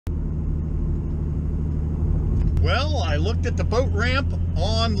Well, I looked at the boat ramp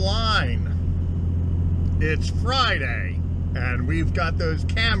online. It's Friday, and we've got those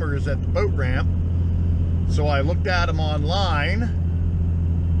cameras at the boat ramp. So I looked at them online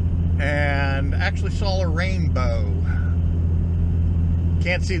and actually saw a rainbow.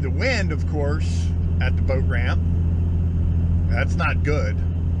 Can't see the wind, of course, at the boat ramp. That's not good.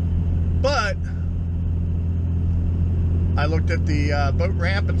 But I looked at the boat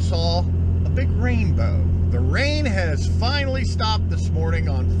ramp and saw a big rainbow. The rain has finally stopped this morning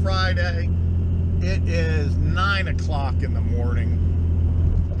on Friday. It is 9 o'clock in the morning.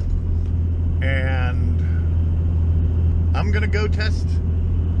 And I'm gonna go test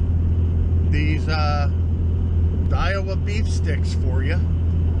these Daiwa Beefsticks for you.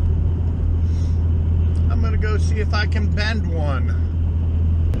 I'm gonna go see if I can bend one.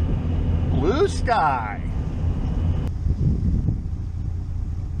 Blue sky.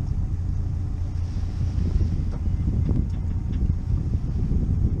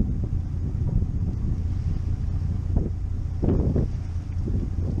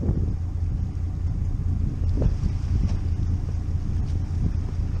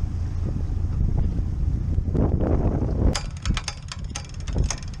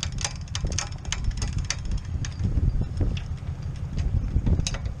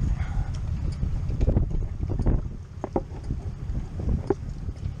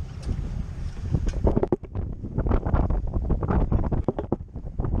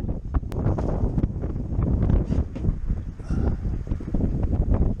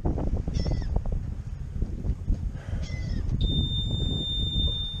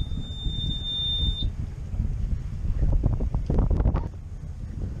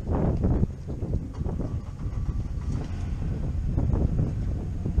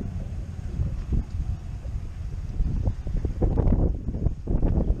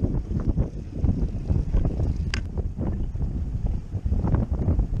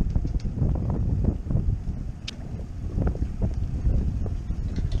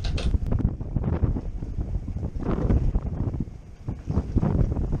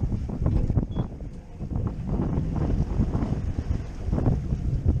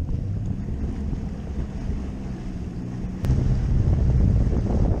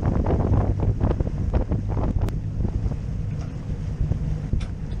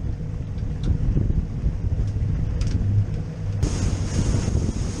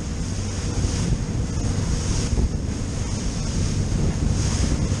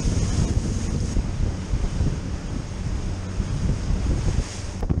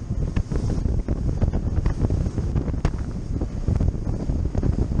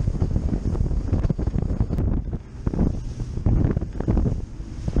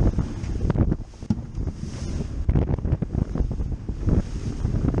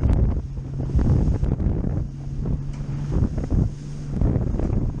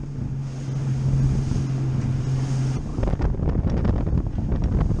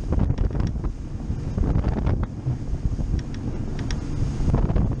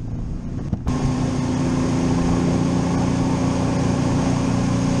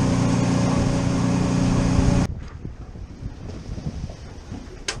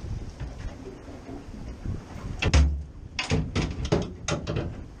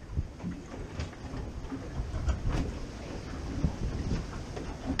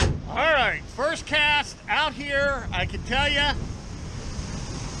 First cast out here, I can tell you,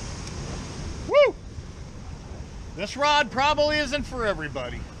 woo! This rod probably isn't for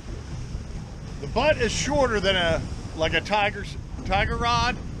everybody. The butt is shorter than like a tiger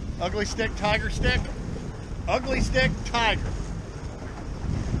rod, ugly stick, tiger stick, ugly stick, tiger.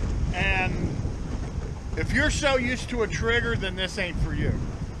 And if you're so used to a trigger, then this ain't for you.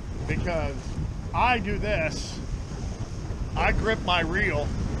 Because I do this, I grip my reel,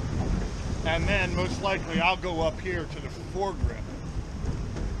 and then most likely I'll go up here to the foregrip.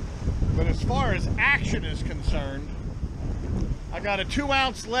 But as far as action is concerned, I got a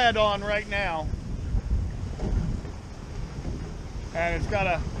 2-ounce lead on right now, and it's got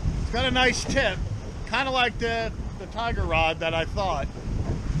a nice tip, kind of like the tiger rod that I thought,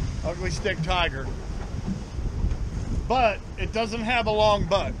 ugly stick tiger, but it doesn't have a long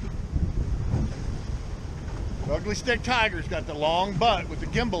butt. The ugly stick tiger's got the long butt with the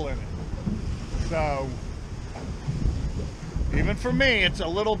gimbal in it. So, even for me, it's a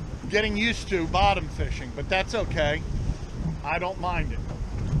little getting used to bottom fishing, but that's okay. I don't mind it.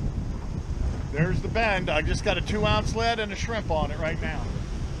 There's the bend. I just got a 2-ounce lead and a shrimp on it right now.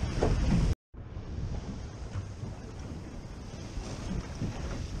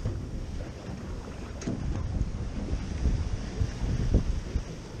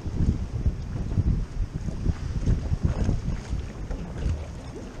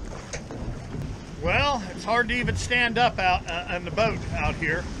 It's hard to even stand up out on the boat out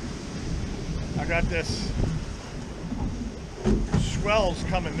here. I got this swells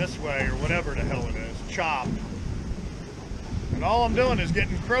coming this way, or whatever the hell it is, chop. And all I'm doing is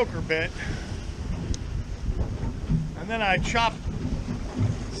getting croaker bit. And then I chop.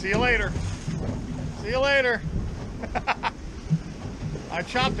 See you later. See you later. I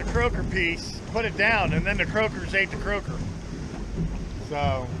chopped the croaker piece, put it down, and then the croakers ate the croaker.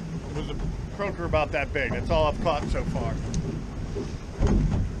 So it was a croaker about that big. That's all I've caught so far.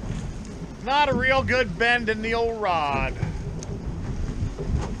 Not a real good bend in the old rod.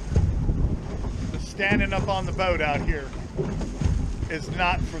 But standing up on the boat out here is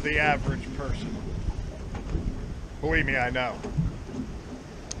not for the average person. Believe me, I know.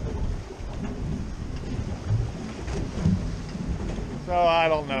 So I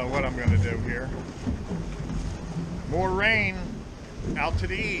don't know what I'm going to do here. More rain out to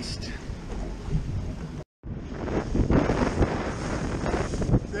the east.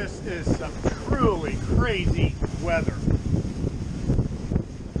 This is some truly crazy weather.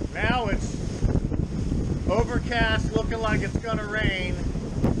 Now it's overcast, looking like it's going to rain.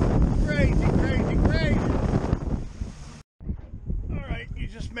 Crazy, crazy, crazy. All right, you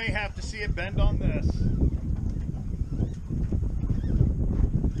just may have to see it bend on this.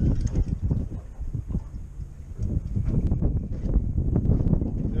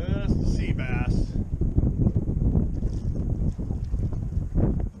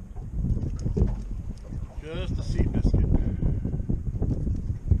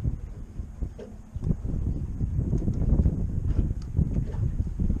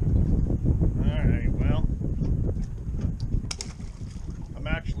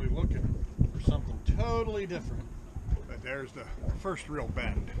 Different, but there's the first real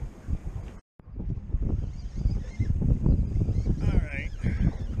bend. All right.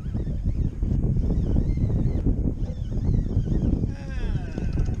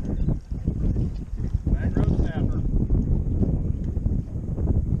 Macro snapper.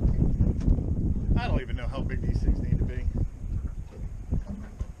 I don't even know how big these things need to be.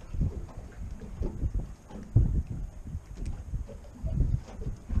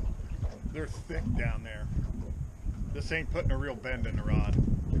 They're thick down there. This ain't putting a real bend in the rod.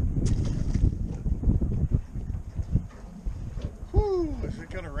 Whew, is it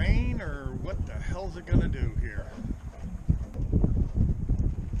gonna rain or what the hell's it gonna do here?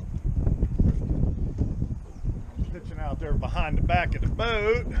 Pitching out there behind the back of the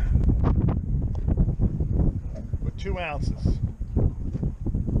boat with 2 ounces.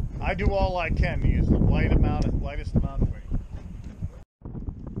 I do all I can to use the lightest amount of weight.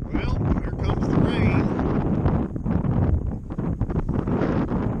 Well, here comes the rain.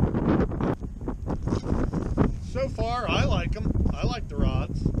 So far, I like them. I like the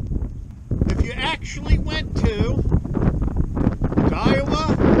rods. If you actually went to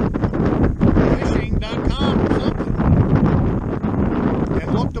DaiWaFishing.com or something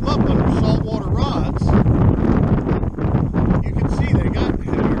and looked them up under saltwater rods, you can see they got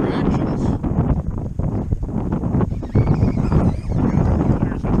heavier actions.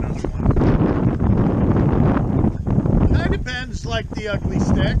 There's another one. Kind of bends like the ugly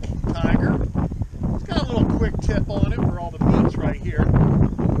stick tiger. Got a little quick tip on it where all the meat's right here.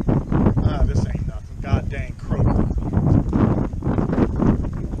 This ain't nothing. God dang croaker.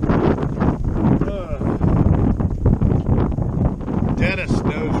 Dennis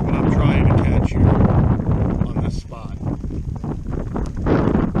knows what I'm trying to catch here on this spot.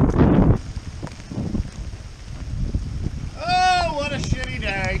 Oh, what a shitty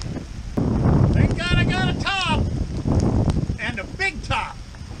day. Thank God I got a top. And a big top.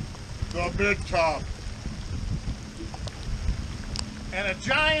 The big top. And a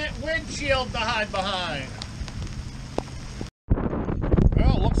giant windshield to hide behind.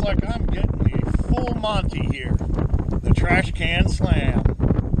 Well, it looks like I'm getting the full Monty here. The trash can slam.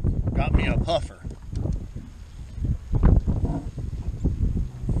 Got me a puffer.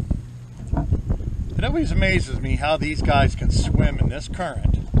 It always amazes me how these guys can swim in this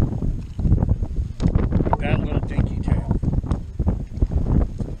current with that little dinky tail.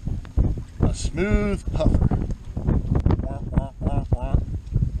 A smooth puffer.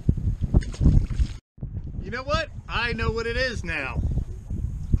 You know what? I know what it is now.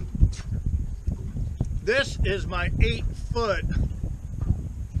 This is my 8-foot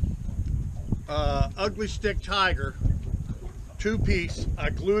ugly stick tiger, 2-piece.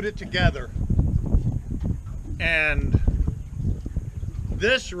 I glued it together, and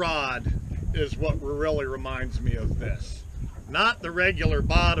this rod is what really reminds me of this. Not the regular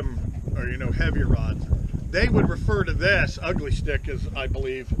bottom or heavier rods. They would refer to this ugly stick as, I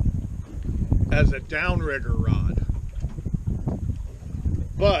believe, as a downrigger rod.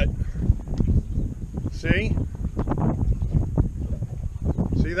 But, see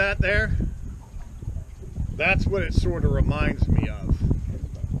that there? That's what it sort of reminds me of.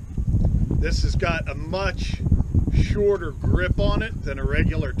 This has got a much shorter grip on it than a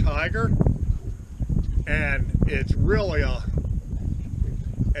regular Tiger, and it's really a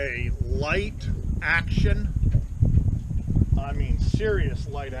light action. I mean, serious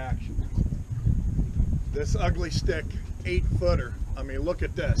light action. This ugly stick 8-footer. I mean, look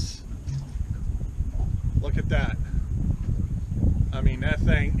at this. Look at that. I mean, that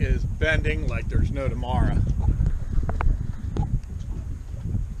thing is bending like there's no tomorrow.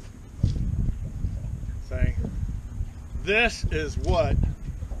 See? This is what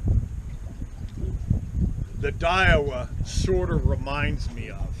the Daiwa sort of reminds me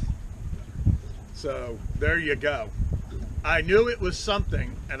of. So, there you go. I knew it was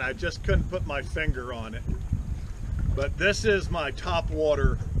something, and I just couldn't put my finger on it. But this is my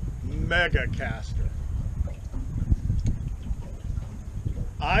topwater mega caster.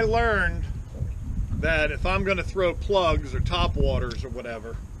 I learned that if I'm going to throw plugs or topwaters or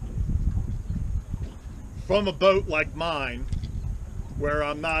whatever from a boat like mine, where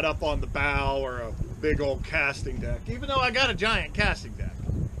I'm not up on the bow or a big old casting deck, even though I got a giant casting deck,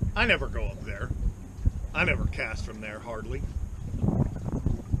 I never go up there. I never cast from there, hardly.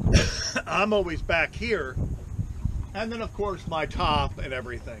 I'm always back here, and then of course my top and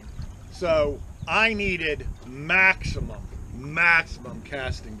everything. So I needed maximum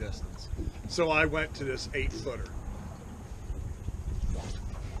casting distance. So I went to this 8-footer.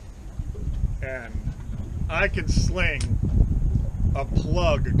 And I can sling a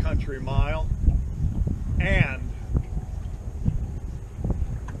plug a country mile, and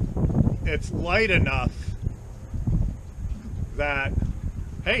it's light enough that,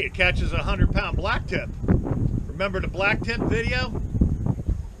 hey, it catches a 100-pound blacktip. Remember the blacktip video?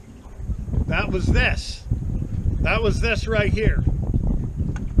 That was this. That was this right here.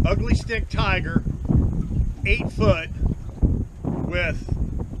 Ugly stick Tiger, 8-foot,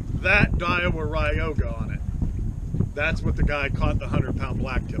 with that Daiwa Ryoga on it. That's what the guy caught the 100-pound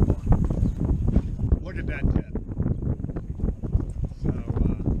blacktip on. Look at that tip.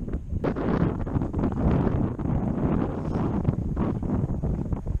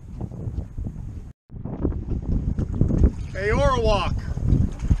 Hey, Orwalk.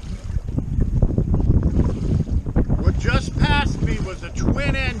 What just passed me was a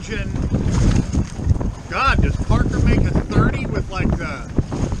twin engine. God, does Parker make a 30 with like a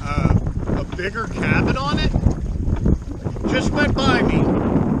bigger cabin on it? Just went by me.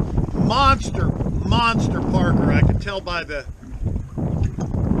 Monster Parker. I could tell by the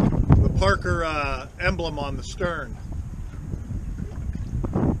Parker emblem on the stern.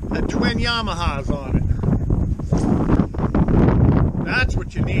 Had twin Yamahas on it. That's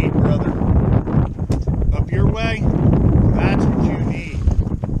what you need, brother. Up your way, that's what you need.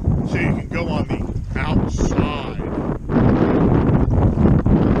 So you can go on the outside.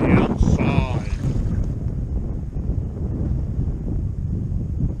 The outside.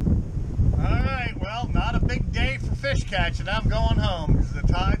 Alright, well, not a big day for fish catching. I'm going home because the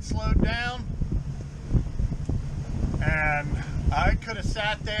tide slowed down. And I could have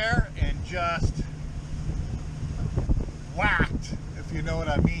sat there and just whacked, if you know what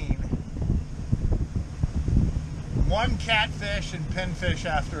I mean, one catfish and pinfish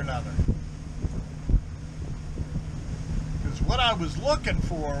after another. Because what I was looking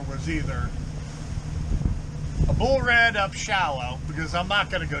for was either a bull red up shallow, because I'm not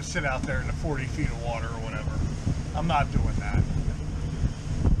going to go sit out there in the 40 feet of water or whatever. I'm not doing that.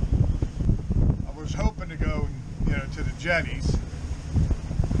 I was hoping to go, you know, to the jetties.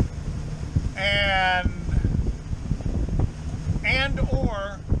 And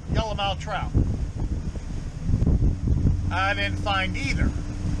or yellowmouth trout. I didn't find either.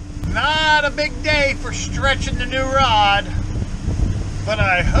 Not a big day for stretching the new rod, but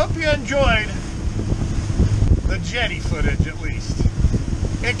I hope you enjoyed the jetty footage at least.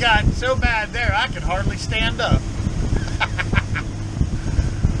 It got so bad there I could hardly stand up.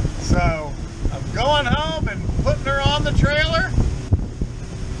 So I'm going home and putting her on the trailer.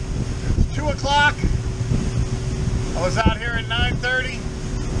 It's 2 o'clock. I was out here at 9:30.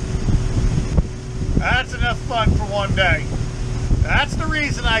 That's enough fun for one day. That's the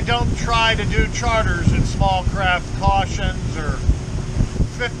reason I don't try to do charters in small craft cautions or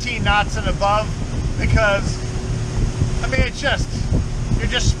 15 knots and above, because, I mean, it's just, you're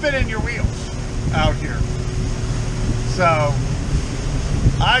just spinning your wheels out here. So,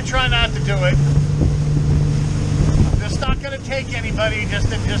 I try not to do it. I'm just not going to take anybody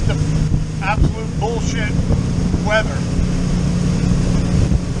just in a absolute bullshit weather.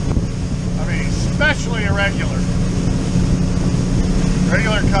 I mean, especially a regular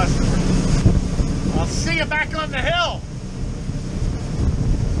customer. I'll see you back on the hill.